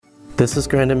This is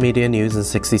Grandin Media News in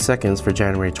 60 seconds for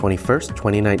January 21st,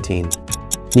 2019.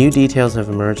 New details have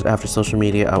emerged after social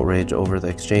media outrage over the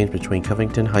exchange between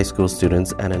Covington High School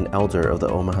students and an elder of the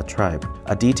Omaha tribe.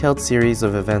 A detailed series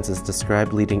of events is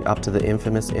described leading up to the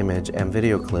infamous image and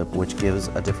video clip, which gives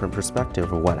a different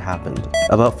perspective of what happened.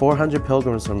 About 400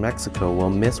 pilgrims from Mexico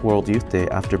will miss World Youth Day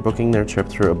after booking their trip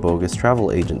through a bogus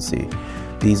travel agency.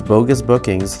 These bogus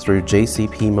bookings through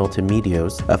JCP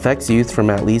Multimedios affects youth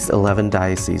from at least 11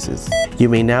 dioceses. You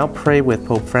may now pray with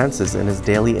Pope Francis in his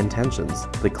daily intentions.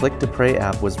 The Click to Pray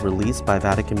app was released by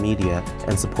Vatican Media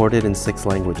and supported in 6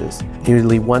 languages.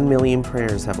 Nearly 1 million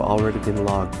prayers have already been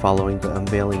logged following the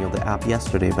unveiling of the app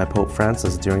yesterday by Pope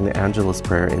Francis during the Angelus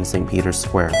prayer in St. Peter's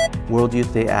Square. World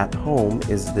Youth Day at Home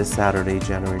is this Saturday,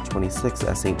 January 26th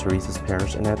at St. Teresa's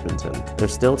Parish in Edmonton.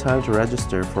 There's still time to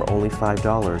register for only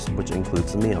 $5, which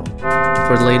includes a meal.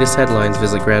 For the latest headlines,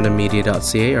 visit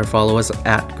grandinmedia.ca or follow us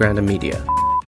at Grandin Media.